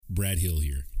Brad Hill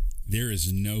here. There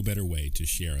is no better way to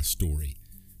share a story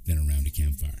than around a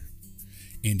campfire.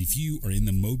 And if you are in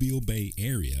the Mobile Bay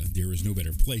area, there is no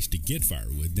better place to get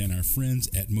firewood than our friends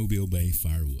at Mobile Bay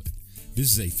Firewood.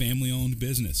 This is a family-owned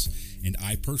business, and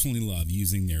I personally love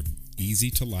using their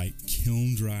easy-to-light,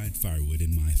 kiln-dried firewood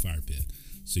in my fire pit.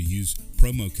 So use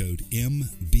promo code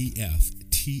MBFTSO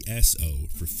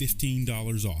for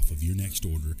 $15 off of your next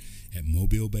order at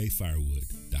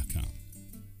mobilebayfirewood.com.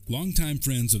 Longtime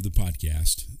friends of the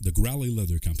podcast, the Growley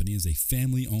Leather Company is a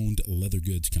family-owned leather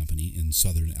goods company in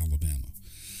southern Alabama.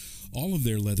 All of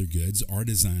their leather goods are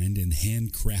designed and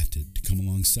handcrafted to come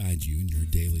alongside you in your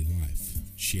daily life,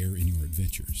 share in your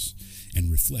adventures, and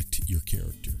reflect your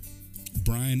character.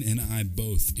 Bryan and I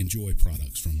both enjoy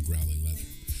products from Growley Leather.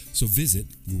 So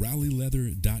visit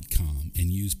growleyleather.com and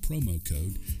use promo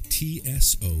code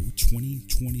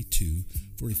TSO2022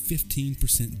 for a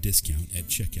 15% discount at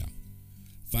checkout.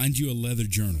 Find you a leather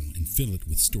journal and fill it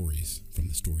with stories from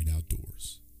the storied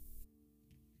outdoors.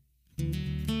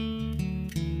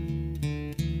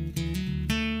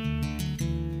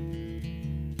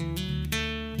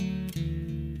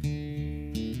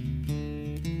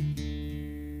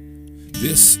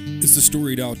 This is the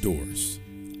Storied Outdoors,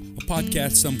 a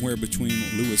podcast somewhere between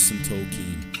Lewis and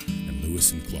Tolkien and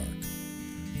Lewis and Clark,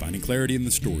 finding clarity in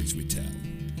the stories we tell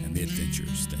and the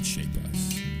adventures that shape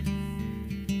us.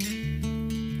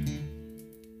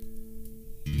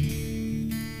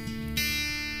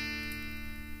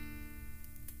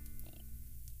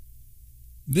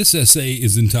 This essay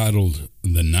is entitled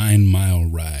The 9 Mile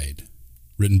Ride,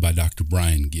 written by Dr.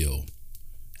 Bryan Gill,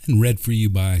 and read for you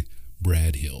by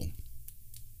Brad Hill.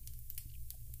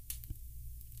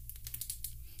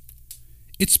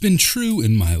 It's been true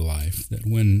in my life that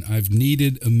when I've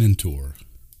needed a mentor,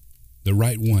 the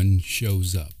right one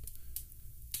shows up.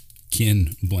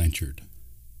 Ken Blanchard.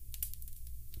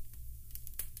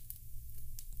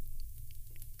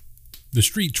 The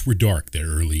streets were dark that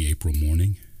early April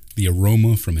morning. The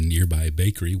aroma from a nearby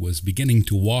bakery was beginning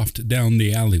to waft down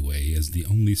the alleyway as the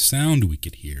only sound we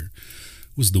could hear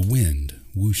was the wind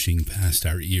whooshing past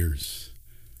our ears.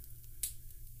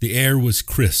 The air was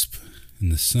crisp, and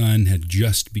the sun had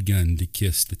just begun to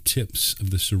kiss the tips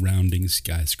of the surrounding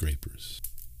skyscrapers.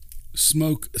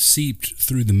 Smoke seeped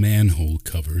through the manhole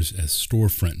covers as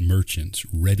storefront merchants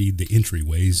readied the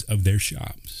entryways of their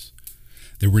shops.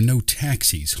 There were no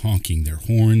taxis honking their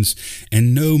horns,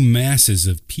 and no masses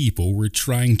of people were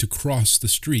trying to cross the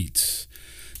streets.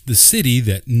 The city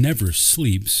that never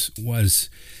sleeps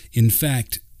was, in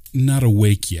fact, not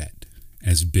awake yet,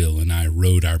 as Bill and I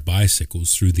rode our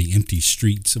bicycles through the empty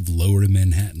streets of lower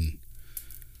Manhattan,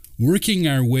 working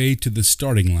our way to the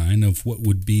starting line of what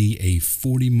would be a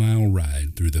 40-mile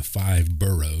ride through the 5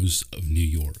 boroughs of New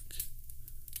York.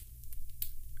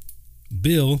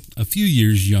 Bill, a few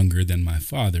years younger than my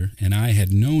father, and I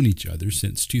had known each other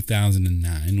since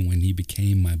 2009 when he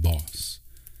became my boss.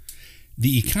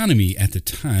 The economy at the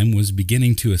time was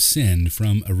beginning to ascend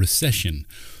from a recession,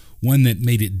 one that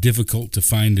made it difficult to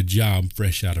find a job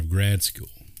fresh out of grad school.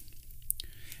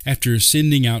 After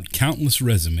sending out countless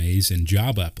resumes and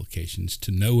job applications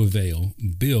to no avail,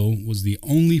 Bill was the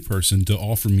only person to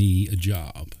offer me a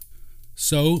job.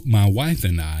 So my wife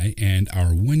and I and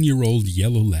our 1-year-old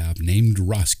yellow lab named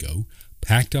Roscoe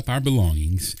packed up our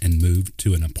belongings and moved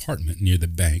to an apartment near the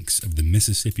banks of the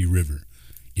Mississippi River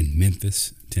in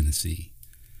Memphis, Tennessee.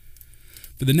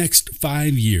 For the next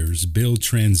 5 years, Bill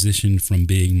transitioned from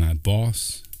being my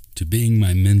boss to being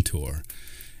my mentor,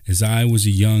 as I was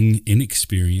a young,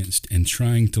 inexperienced, and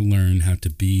trying to learn how to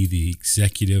be the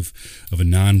executive of a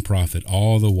nonprofit,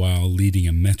 all the while leading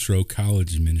a metro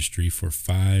college ministry for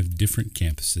 5 different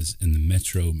campuses in the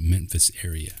metro Memphis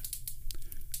area.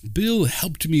 Bill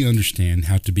helped me understand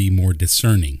how to be more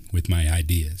discerning with my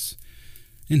ideas,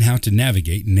 and how to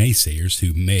navigate naysayers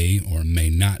who may or may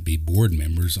not be board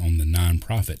members on the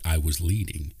nonprofit I was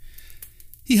leading.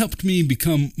 He helped me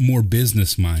become more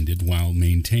business-minded while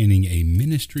maintaining a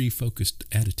ministry-focused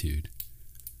attitude.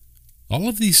 All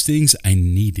of these things I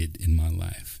needed in my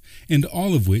life, and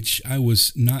all of which I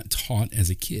was not taught as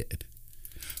a kid.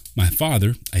 My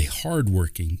father, a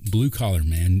hard-working, blue-collar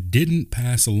man, didn't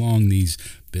pass along these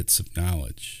bits of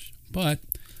knowledge, but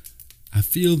I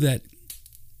feel that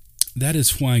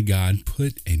is why God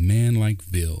put a man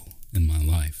like Bill in my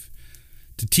life,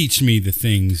 to teach me the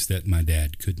things that my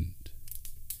dad couldn't.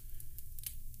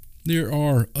 There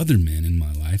are other men in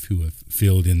my life who have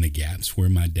filled in the gaps where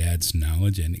my dad's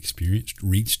knowledge and experience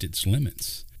reached its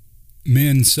limits.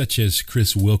 Men such as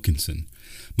Chris Wilkinson,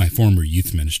 my former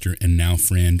youth minister and now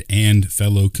friend and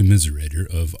fellow commiserator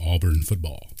of Auburn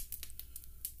football.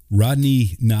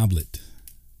 Rodney Noblet,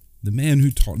 the man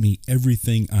who taught me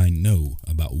everything I know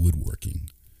about woodworking.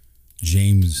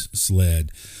 James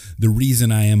Sled, the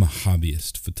reason I am a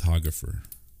hobbyist photographer.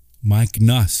 Mike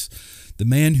Nuss, the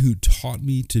man who taught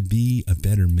me to be a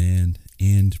better man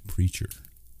and preacher.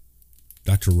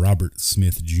 Dr. Robert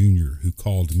Smith Jr., who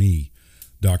called me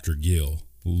Dr. Gill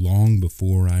long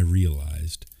before I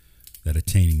realized that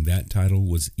attaining that title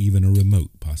was even a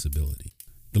remote possibility.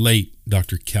 The late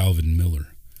Dr. Calvin Miller,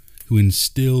 who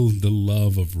instilled the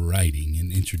love of writing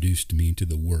and introduced me to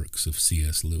the works of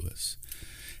C.S. Lewis,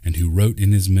 and who wrote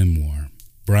in his memoir,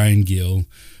 Bryan Gill,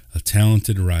 a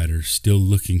talented writer still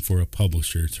looking for a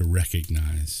publisher to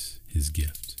recognize his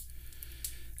gift.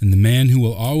 And the man who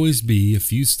will always be a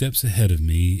few steps ahead of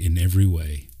me in every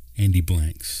way, Andy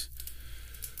Blanks,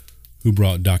 who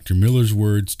brought Dr. Miller's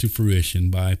words to fruition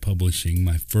by publishing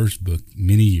my first book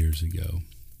many years ago.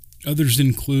 Others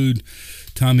include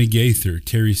Tommy Gaither,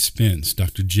 Terry Spence,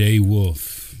 Dr. Jay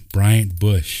Wolfe, Bryant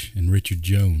Bush, and Richard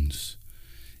Jones.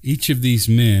 Each of these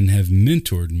men have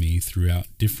mentored me throughout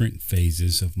different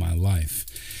phases of my life,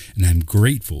 and I'm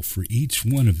grateful for each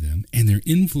one of them and their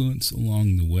influence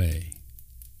along the way.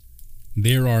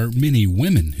 There are many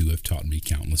women who have taught me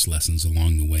countless lessons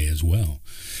along the way as well.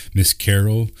 Miss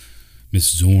Carol, Miss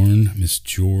Zorn, Miss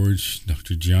George,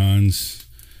 Dr. Johns,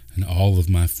 and all of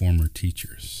my former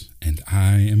teachers, and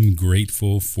I am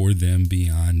grateful for them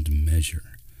beyond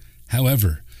measure.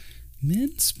 However,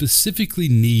 men specifically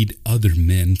need other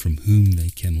men from whom they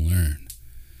can learn,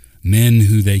 men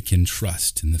who they can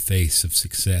trust in the face of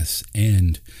success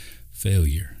and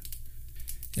failure.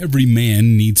 Every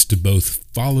man needs to both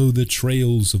follow the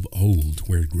trails of old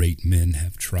where great men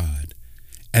have trod,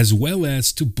 as well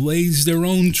as to blaze their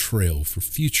own trail for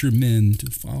future men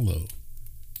to follow.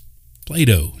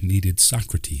 Plato needed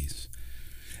Socrates,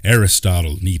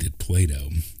 Aristotle needed Plato,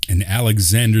 and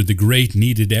Alexander the Great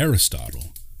needed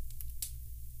Aristotle.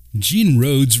 Gene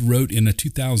Rhodes wrote in a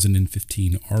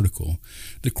 2015 article,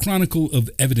 The Chronicle of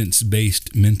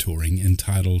Evidence-Based Mentoring,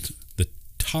 entitled The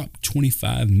Top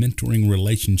 25 Mentoring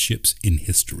Relationships in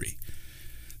History,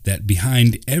 that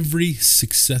behind every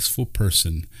successful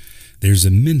person, there's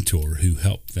a mentor who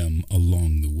helped them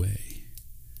along the way.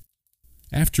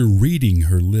 After reading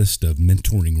her list of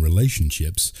mentoring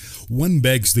relationships, one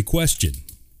begs the question,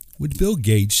 would Bill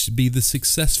Gates be the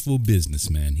successful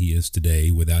businessman he is today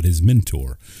without his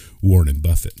mentor, Warren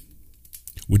Buffett?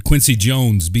 Would Quincy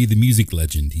Jones be the music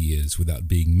legend he is without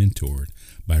being mentored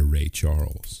by Ray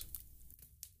Charles?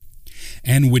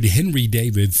 And would Henry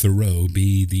David Thoreau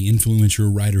be the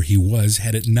influential writer he was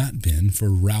had it not been for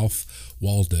Ralph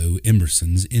Waldo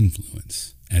Emerson's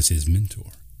influence as his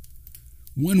mentor?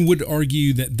 One would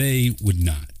argue that they would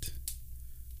not.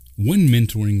 One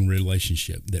mentoring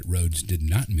relationship that Rhodes did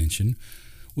not mention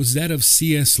was that of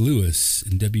C.S. Lewis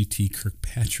and W.T.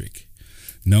 Kirkpatrick,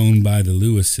 known by the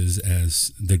Lewises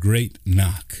as the Great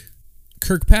Knock.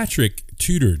 Kirkpatrick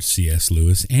tutored C.S.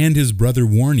 Lewis and his brother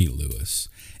Warnie Lewis,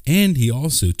 and he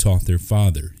also taught their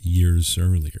father years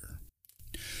earlier.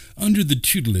 Under the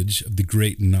tutelage of the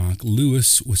Great Knock,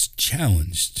 Lewis was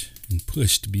challenged and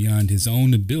pushed beyond his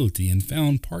own ability and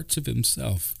found parts of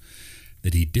himself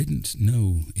that he didn't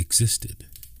know existed.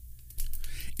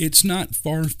 It's not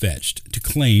far-fetched to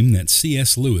claim that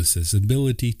C.S. Lewis's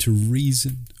ability to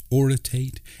reason,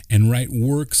 oratate, and write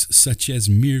works such as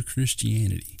Mere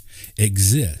Christianity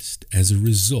exist as a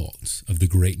result of the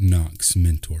Great Knock's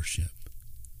mentorship.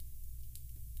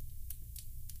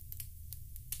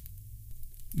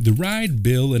 The ride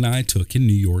Bill and I took in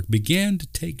New York began to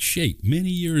take shape many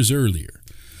years earlier,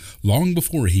 long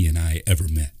before he and I ever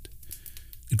met.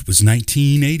 It was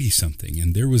 1980-something,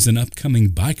 and there was an upcoming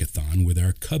bike-a-thon with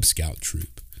our Cub Scout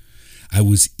troop. I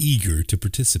was eager to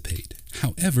participate.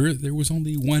 However, there was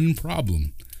only one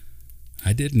problem.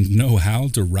 I didn't know how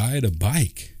to ride a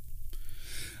bike.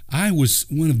 I was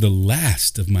one of the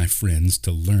last of my friends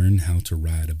to learn how to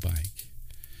ride a bike.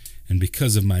 And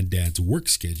because of my dad's work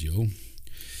schedule,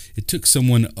 it took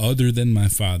someone other than my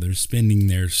father spending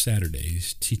their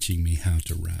Saturdays teaching me how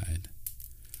to ride.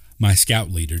 My scout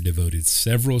leader devoted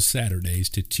several Saturdays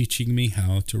to teaching me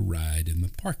how to ride in the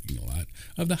parking lot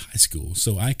of the high school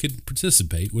so I could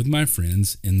participate with my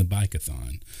friends in the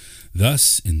bike-a-thon.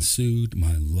 Thus ensued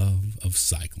my love of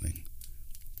cycling.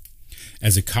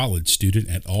 As a college student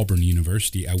at Auburn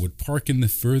University, I would park in the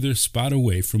furthest spot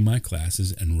away from my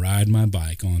classes and ride my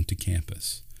bike onto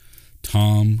campus.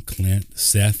 Tom, Clint,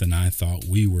 Seth, and I thought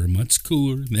we were much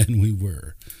cooler than we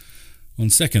were.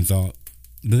 On second thought,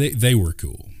 they were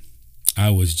cool. I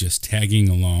was just tagging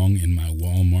along in my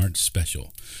Walmart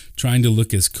special, trying to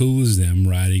look as cool as them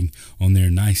riding on their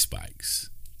nice bikes.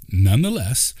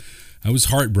 Nonetheless, I was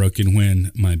heartbroken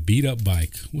when my beat-up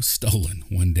bike was stolen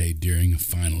one day during a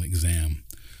final exam,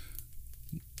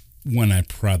 one I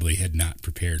probably had not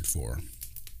prepared for.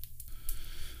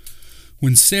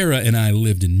 When Sarah and I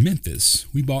lived in Memphis,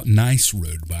 we bought nice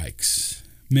road bikes.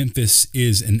 Memphis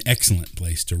is an excellent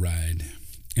place to ride,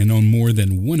 and on more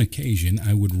than one occasion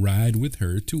I would ride with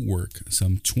her to work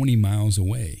some 20 miles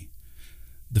away.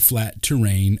 The flat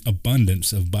terrain,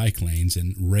 abundance of bike lanes,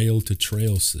 and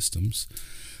rail-to-trail systems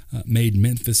made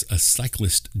Memphis a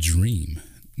cyclist dream,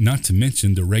 not to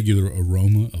mention the regular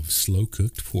aroma of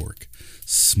slow-cooked pork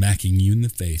smacking you in the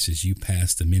face as you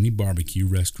pass the many barbecue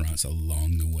restaurants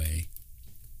along the way.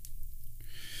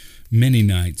 Many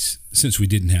nights, since we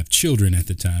didn't have children at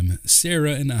the time,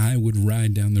 Sarah and I would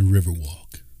ride down the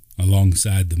Riverwalk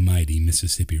alongside the mighty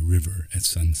Mississippi River at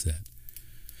sunset.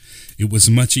 It was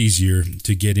much easier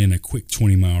to get in a quick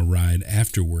 20-mile ride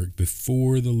after work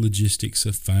before the logistics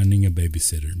of finding a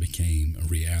babysitter became a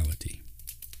reality.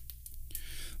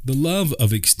 The love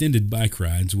of extended bike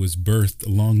rides was birthed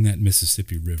along that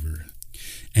Mississippi River.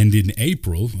 And in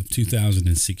April of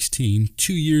 2016,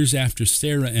 2 years after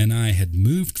Sarah and I had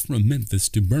moved from Memphis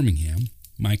to Birmingham,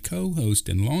 my co-host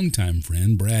and longtime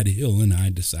friend Brad Hill and I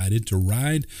decided to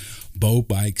ride Bo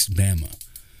Bikes Bama,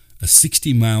 a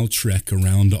 60-mile trek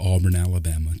around Auburn,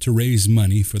 Alabama, to raise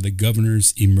money for the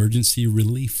governor's Emergency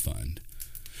Relief Fund.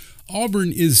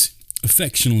 Auburn is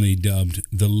affectionately dubbed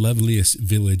the loveliest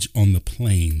village on the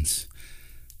plains.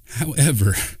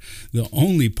 However, the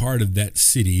only part of that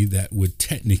city that would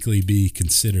technically be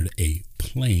considered a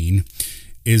plain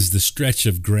is the stretch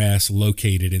of grass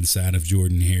located inside of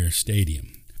Jordan-Hare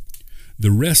Stadium.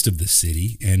 The rest of the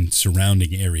city and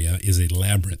surrounding area is a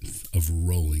labyrinth of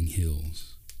rolling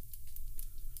hills.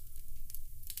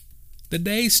 The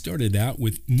day started out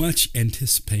with much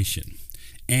anticipation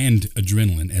and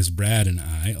adrenaline as Brad and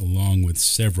I, along with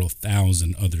several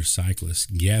thousand other cyclists,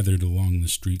 gathered along the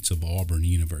streets of Auburn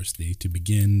University to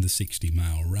begin the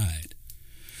 60-mile ride.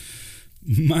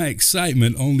 My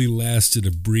excitement only lasted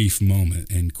a brief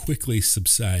moment and quickly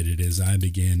subsided as I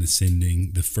began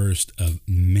ascending the first of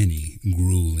many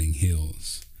grueling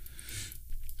hills.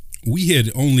 We had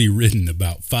only ridden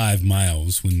about 5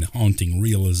 miles when the haunting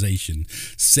realization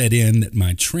set in that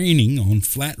my training on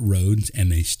flat roads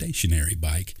and a stationary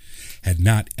bike had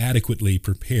not adequately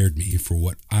prepared me for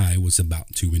what I was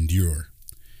about to endure.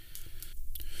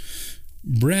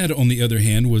 Brad, on the other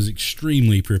hand, was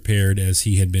extremely prepared as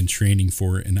he had been training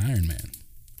for an Ironman.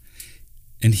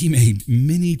 And he made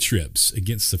many trips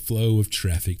against the flow of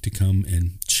traffic to come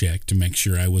and check to make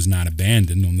sure I was not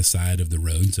abandoned on the side of the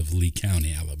roads of Lee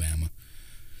County, Alabama.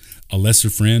 A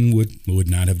lesser friend would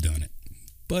not have done it.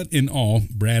 But in all,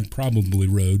 Brad probably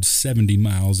rode 70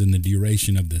 miles in the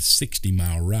duration of the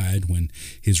 60-mile ride when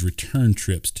his return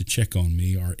trips to check on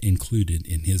me are included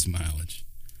in his mileage.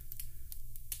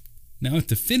 Now at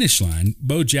the finish line,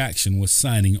 Bo Jackson was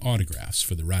signing autographs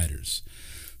for the riders,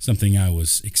 something I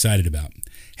was excited about.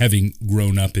 Having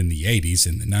grown up in the 80s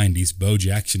and the 90s, Bo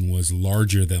Jackson was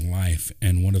larger than life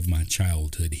and one of my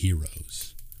childhood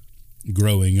heroes.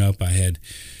 Growing up, I had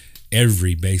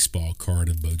every baseball card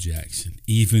of Bo Jackson,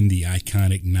 even the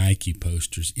iconic Nike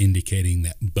posters indicating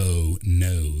that Bo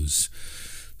knows.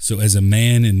 So as a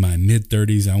man in my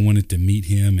mid-30s, I wanted to meet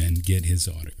him and get his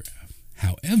autograph.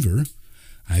 However,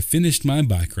 I finished my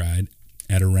bike ride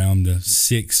at around the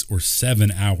 6 or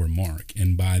 7 hour mark,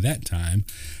 and by that time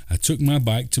I took my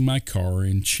bike to my car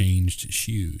and changed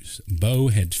shoes. Bo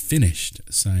had finished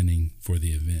signing for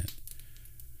the event.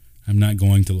 I'm not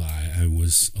going to lie, I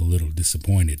was a little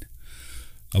disappointed.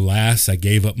 Alas, I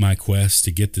gave up my quest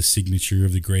to get the signature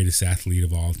of the greatest athlete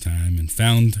of all time and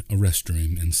found a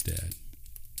restroom instead.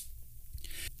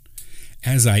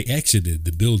 As I exited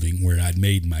the building where I'd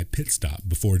made my pit stop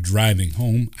before driving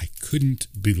home, I couldn't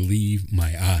believe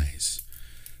my eyes.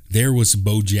 There was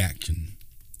Bo Jackson,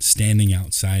 standing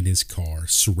outside his car,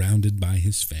 surrounded by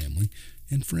his family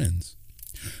and friends.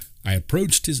 I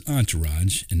approached his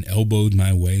entourage and elbowed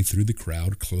my way through the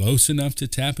crowd close enough to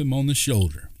tap him on the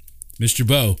shoulder. Mr.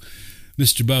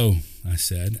 Bo, I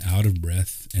said, out of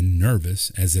breath and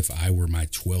nervous as if I were my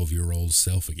 12-year-old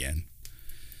self again.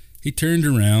 He turned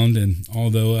around, and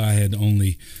although I had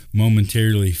only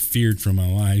momentarily feared for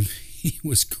my life, he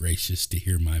was gracious to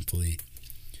hear my plea.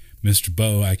 Mr.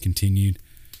 Bo, I continued,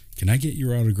 can I get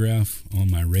your autograph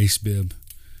on my race bib?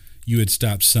 You had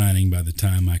stopped signing by the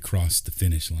time I crossed the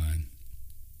finish line.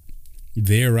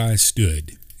 There I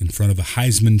stood in front of a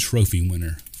Heisman Trophy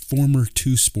winner, former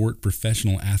two-sport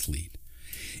professional athlete,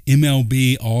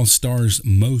 MLB All-Stars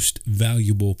most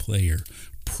valuable player,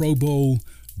 Pro Bowl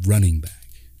running back,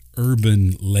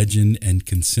 urban legend and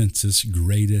consensus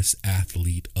greatest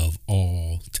athlete of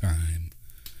all time.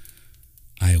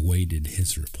 I awaited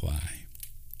his reply.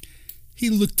 He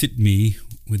looked at me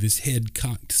with his head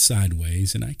cocked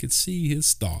sideways, and I could see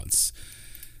his thoughts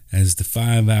as the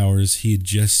 5 hours he had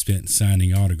just spent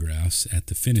signing autographs at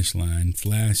the finish line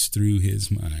flashed through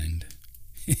his mind.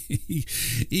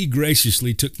 He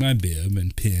graciously took my bib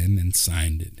and pen and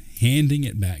signed it. Handing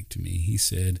it back to me, he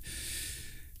said,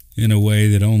 in a way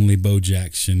that only Bo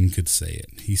Jackson could say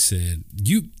it, he said,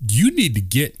 You need to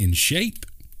get in shape.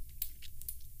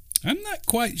 I'm not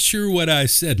quite sure what I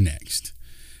said next.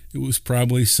 It was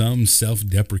probably some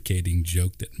self-deprecating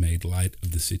joke that made light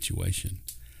of the situation.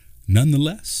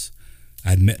 Nonetheless,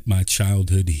 I'd met my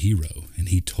childhood hero, and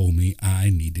he told me I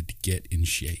needed to get in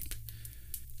shape.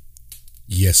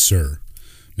 Yes, sir,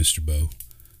 Mr. Bo.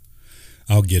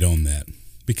 I'll get on that,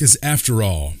 because after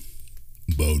all,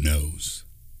 Bo knows.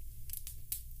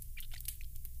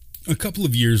 A couple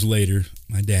of years later,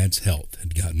 my dad's health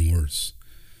had gotten worse.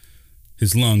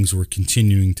 His lungs were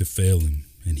continuing to fail him,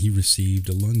 and he received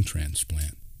a lung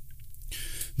transplant.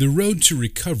 The road to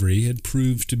recovery had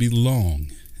proved to be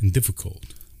long and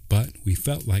difficult, but we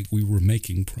felt like we were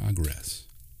making progress.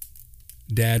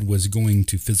 Dad was going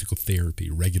to physical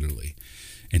therapy regularly,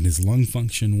 and his lung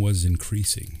function was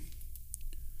increasing.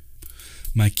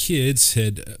 My kids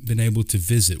had been able to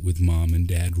visit with Mom and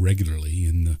Dad regularly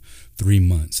in the 3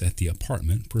 months at the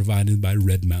apartment provided by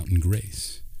Red Mountain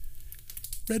Grace.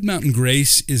 Red Mountain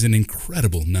Grace is an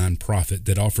incredible nonprofit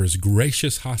that offers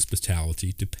gracious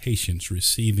hospitality to patients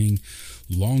receiving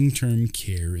long-term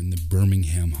care in the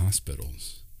Birmingham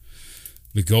hospitals.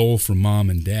 The goal for Mom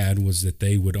and Dad was that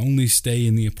they would only stay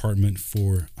in the apartment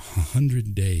for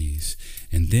 100 days,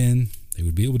 and then they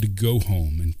would be able to go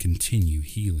home and continue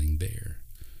healing there.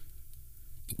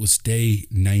 It was day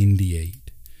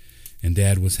 98, and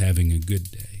Dad was having a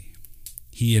good day.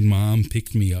 He and Mom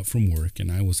picked me up from work,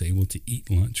 and I was able to eat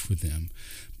lunch with them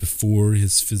before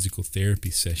his physical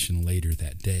therapy session later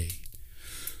that day.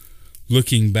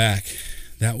 Looking back,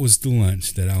 that was the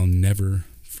lunch that I'll never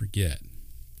forget.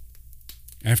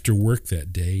 After work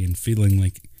that day and feeling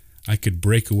like I could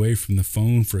break away from the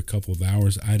phone for a couple of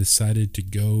hours, I decided to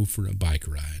go for a bike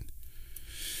ride.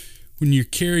 When you're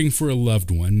caring for a loved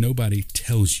one, nobody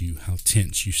tells you how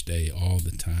tense you stay all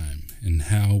the time, and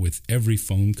how with every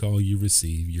phone call you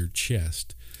receive, your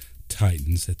chest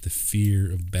tightens at the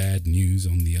fear of bad news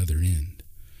on the other end.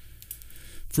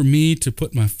 For me to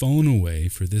put my phone away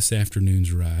for this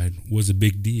afternoon's ride was a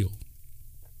big deal.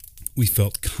 We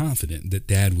felt confident that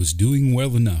Dad was doing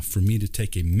well enough for me to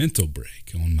take a mental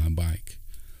break on my bike.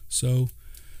 So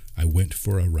I went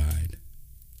for a ride.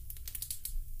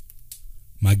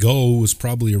 My goal was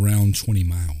probably around 20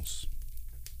 miles.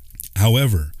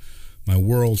 However, my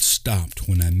world stopped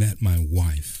when I met my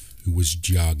wife, who was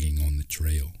jogging on the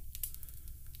trail.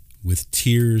 With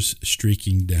tears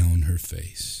streaking down her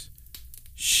face,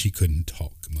 she couldn't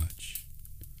talk much.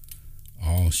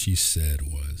 All she said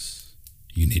was,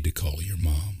 "You need to call your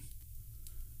mom.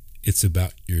 It's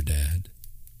about your dad."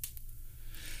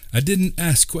 I didn't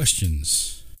ask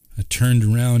questions. I turned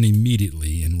around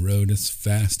immediately and rode as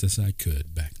fast as I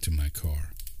could back to my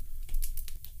car.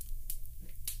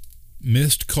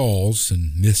 Missed calls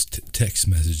and missed text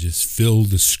messages filled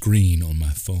the screen on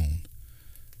my phone.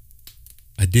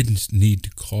 I didn't need to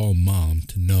call Mom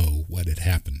to know what had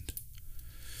happened.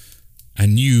 I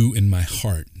knew in my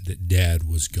heart that Dad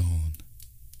was gone.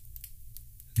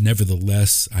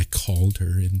 Nevertheless, I called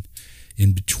her, and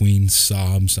in between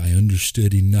sobs, I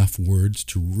understood enough words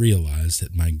to realize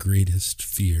that my greatest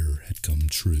fear had come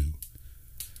true.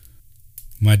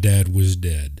 My dad was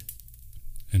dead,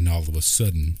 and all of a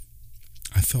sudden,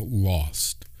 I felt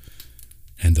lost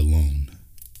and alone.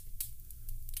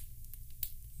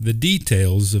 The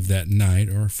details of that night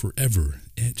are forever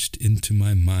etched into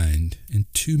my mind, and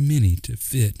too many to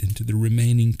fit into the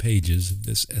remaining pages of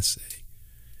this essay.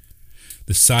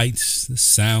 The sights, the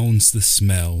sounds, the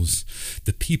smells,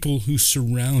 the people who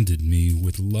surrounded me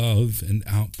with love and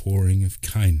outpouring of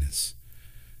kindness.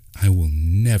 I will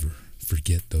never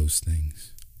forget those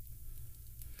things.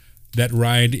 That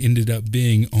ride ended up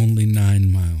being only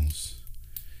 9 miles.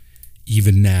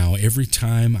 Even now, every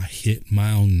time I hit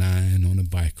mile 9 on a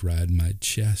bike ride, my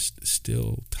chest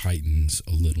still tightens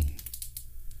a little.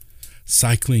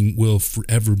 Cycling will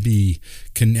forever be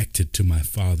connected to my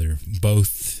father,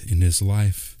 both in his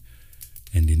life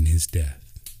and in his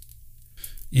death.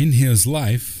 In his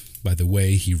life, by the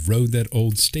way, he rode that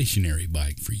old stationary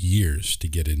bike for years to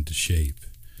get into shape.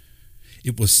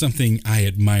 It was something I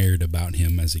admired about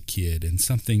him as a kid, and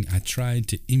something I tried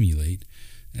to emulate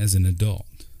as an adult.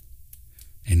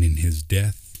 and in his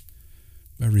death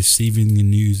by receiving the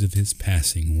news of his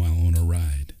passing while on a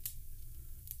ride,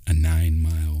 a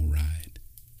 9-mile ride.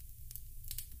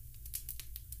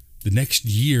 The next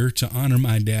year, to honor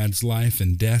my dad's life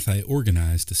and death, I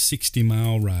organized a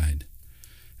 60-mile ride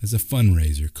as a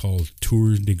fundraiser called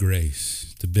Tour de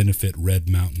Grace to benefit Red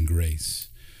Mountain Grace,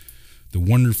 the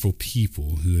wonderful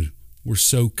people who were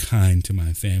so kind to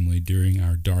my family during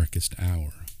our darkest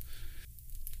hour.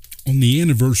 On the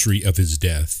anniversary of his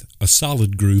death, a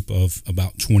solid group of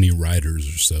about 20 riders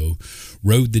or so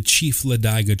rode the Chief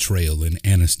Ladiga Trail in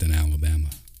Anniston, Alabama.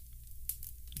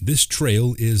 This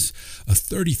trail is a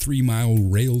 33-mile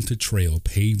rail-to-trail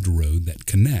paved road that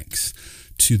connects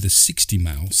to the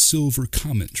 60-mile Silver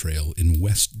Comet Trail in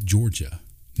West Georgia,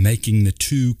 making the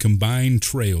two combined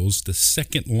trails the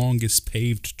second longest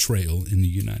paved trail in the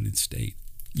United States.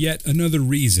 Yet another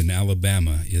reason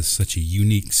Alabama is such a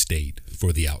unique state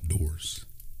for the outdoors.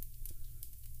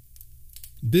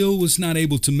 Bill was not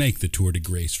able to make the Tour de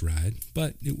Grace ride,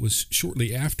 but it was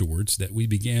shortly afterwards that we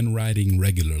began riding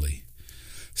regularly.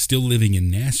 Still living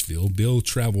in Nashville, Bill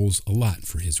travels a lot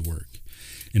for his work,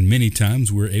 and many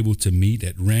times we're able to meet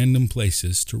at random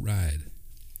places to ride.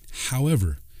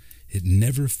 However, it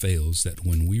never fails that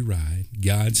when we ride,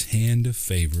 God's hand of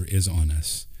favor is on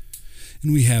us,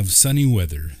 and we have sunny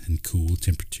weather and cool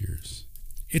temperatures.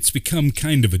 It's become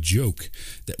kind of a joke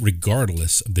that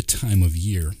regardless of the time of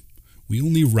year, we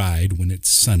only ride when it's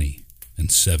sunny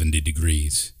and 70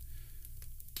 degrees.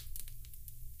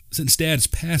 Since Dad's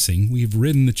passing, we've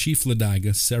ridden the Chief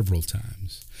Ladiga several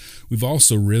times. We've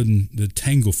also ridden the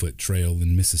Tanglefoot Trail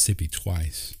in Mississippi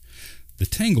twice. The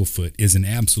Tanglefoot is an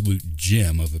absolute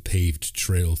gem of a paved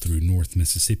trail through North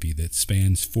Mississippi that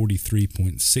spans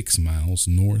 43.6 miles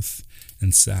north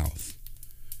and south.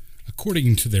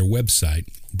 According to their website,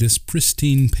 this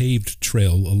pristine paved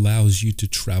trail allows you to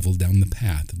travel down the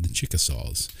path of the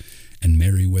Chickasaws and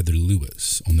Meriwether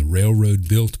Lewis on the railroad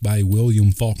built by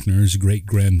William Faulkner's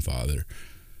great-grandfather,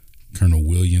 Colonel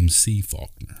William C.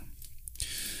 Faulkner.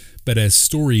 But as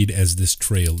storied as this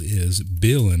trail is,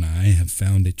 Bill and I have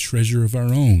found a treasure of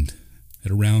our own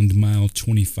at around mile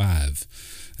 25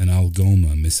 in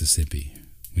Algoma, Mississippi.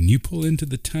 When you pull into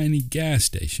the tiny gas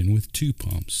station with 2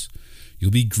 pumps,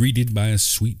 you'll be greeted by a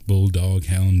sweet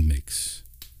bulldog-hound mix.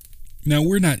 Now,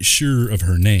 we're not sure of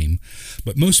her name,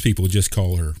 but most people just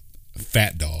call her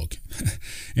Fat Dog.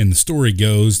 And the story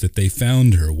goes that they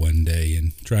found her one day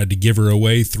and tried to give her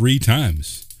away 3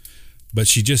 times, but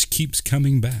she just keeps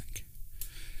coming back.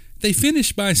 They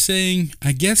finish by saying,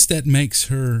 "I guess that makes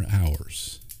her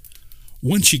ours."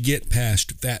 Once you get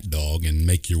past Fat Dog and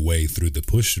make your way through the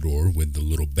push door with the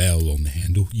little bell on the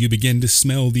handle, you begin to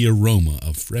smell the aroma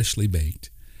of freshly baked,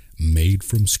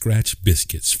 made-from-scratch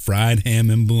biscuits, fried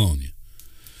ham, and bologna.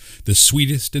 The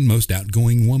sweetest and most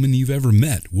outgoing woman you've ever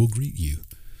met will greet you.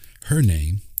 Her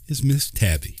name is Miss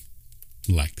Tabby,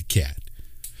 like the cat.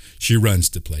 She runs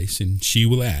the place, and she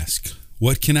will ask,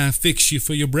 "What can I fix you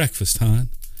for your breakfast, hon?"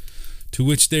 To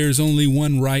which there is only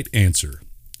one right answer: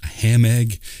 a ham,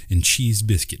 egg, and cheese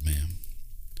biscuit, ma'am.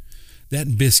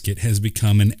 That biscuit has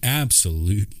become an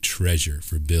absolute treasure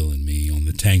for Bill and me on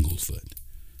the Tanglefoot.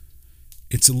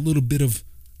 It's a little bit of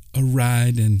a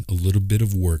ride and a little bit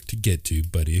of work to get to,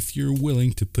 but if you're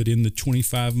willing to put in the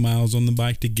 25 miles on the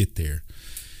bike to get there,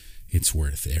 it's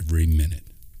worth every minute.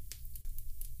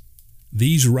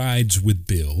 These rides with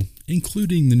Bill,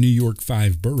 including the New York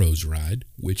 5 Boroughs ride,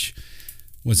 which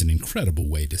was an incredible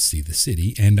way to see the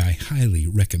city, and I highly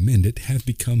recommend it, have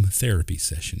become therapy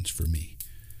sessions for me,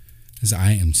 as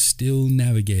I am still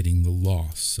navigating the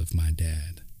loss of my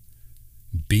dad,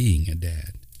 being a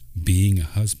dad, being a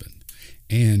husband,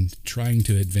 and trying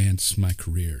to advance my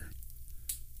career.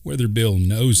 Whether Bill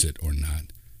knows it or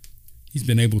not, he's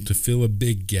been able to fill a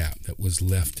big gap that was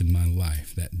left in my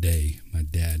life that day my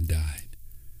dad died.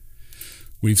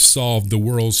 We've solved the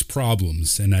world's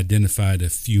problems and identified a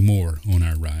few more on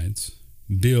our rides.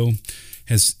 Bill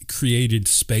has created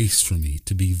space for me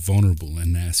to be vulnerable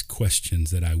and ask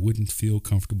questions that I wouldn't feel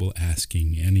comfortable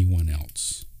asking anyone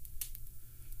else.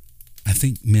 I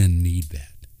think men need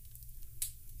that.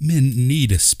 Men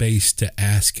need a space to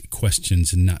ask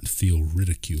questions and not feel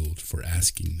ridiculed for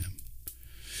asking them.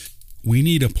 We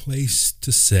need a place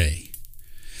to say,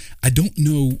 "I don't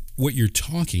know what you're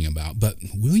talking about, but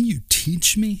will you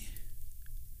teach me?"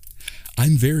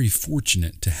 I'm very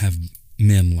fortunate to have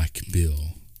men like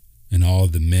Bill and all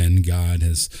the men God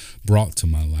has brought to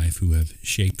my life who have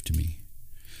shaped me.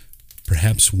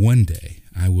 Perhaps one day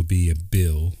I will be a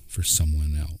Bill for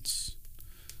someone else.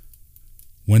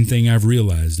 One thing I've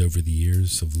realized over the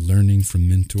years of learning from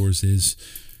mentors is,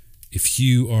 if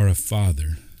you are a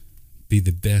father, Be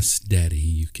the best daddy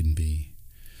you can be.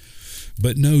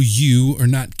 But know you are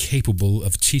not capable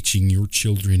of teaching your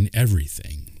children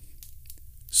everything.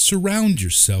 Surround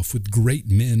yourself with great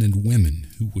men and women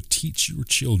who will teach your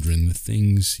children the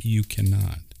things you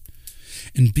cannot.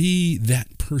 And be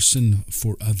that person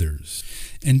for others.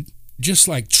 And just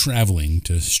like traveling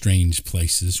to strange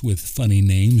places with funny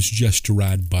names just to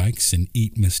ride bikes and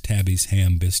eat Miss Tabby's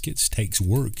ham biscuits takes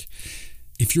work,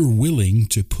 if you're willing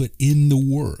to put in the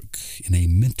work in a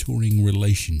mentoring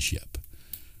relationship,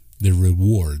 the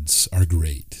rewards are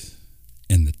great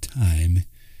and the time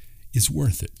is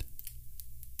worth it.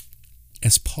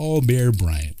 As Paul Bear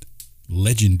Bryant,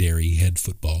 legendary head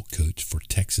football coach for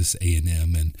Texas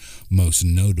A&M and most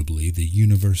notably the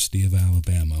University of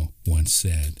Alabama, once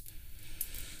said,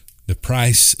 "The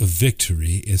price of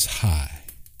victory is high,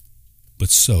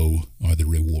 but so are the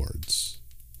rewards."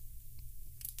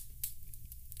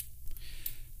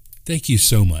 Thank you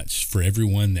so much for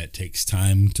everyone that takes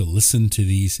time to listen to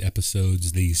these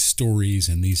episodes, these stories,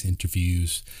 and these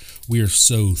interviews. We are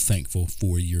so thankful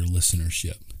for your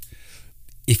listenership.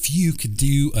 If you could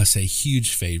do us a huge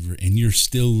favor and you're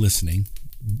still listening,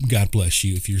 God bless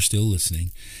you if you're still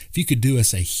listening. If you could do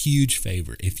us a huge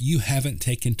favor, if you haven't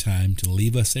taken time to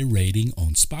leave us a rating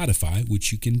on Spotify,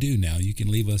 which you can do now, you can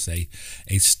leave us a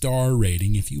star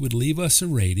rating. If you would leave us a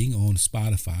rating on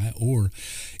Spotify, or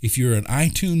if you're an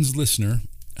iTunes listener,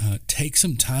 take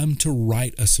some time to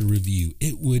write us a review.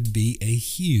 It would be a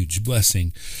huge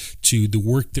blessing to the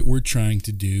work that we're trying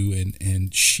to do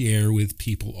and share with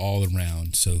people all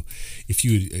around. So if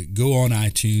you would go on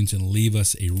iTunes and leave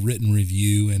us a written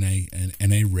review and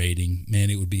a rating, man,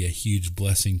 it would be a huge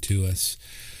blessing to us.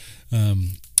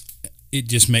 It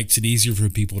just makes it easier for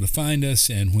people to find us,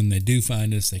 and when they do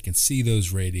find us, they can see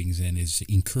those ratings, and it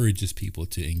encourages people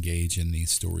to engage in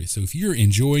these stories. So if you're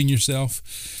enjoying yourself,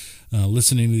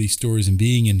 listening to these stories and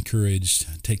being encouraged,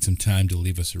 take some time to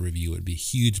leave us a review. It would be a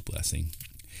huge blessing.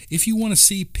 If you want to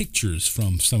see pictures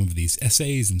from some of these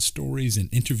essays and stories and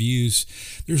interviews,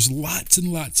 there's lots and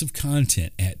lots of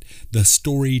content at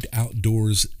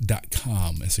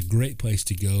thestoriedoutdoors.com. It's a great place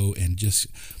to go, and just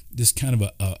kind of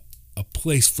a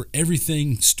place for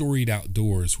everything storied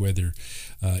outdoors, whether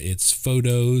it's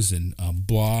photos and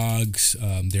blogs.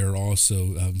 There are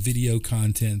also video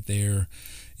content there.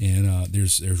 And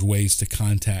there's ways to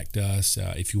contact us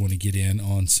if you want to get in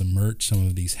on some merch, some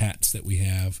of these hats that we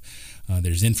have.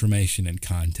 There's information and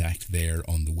contact there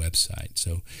on the website.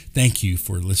 So thank you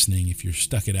for listening. If you're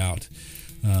stuck it out,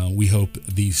 we hope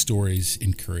these stories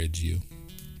encourage you.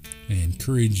 I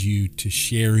encourage you to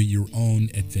share your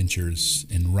own adventures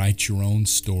and write your own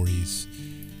stories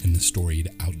in the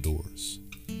storied outdoors.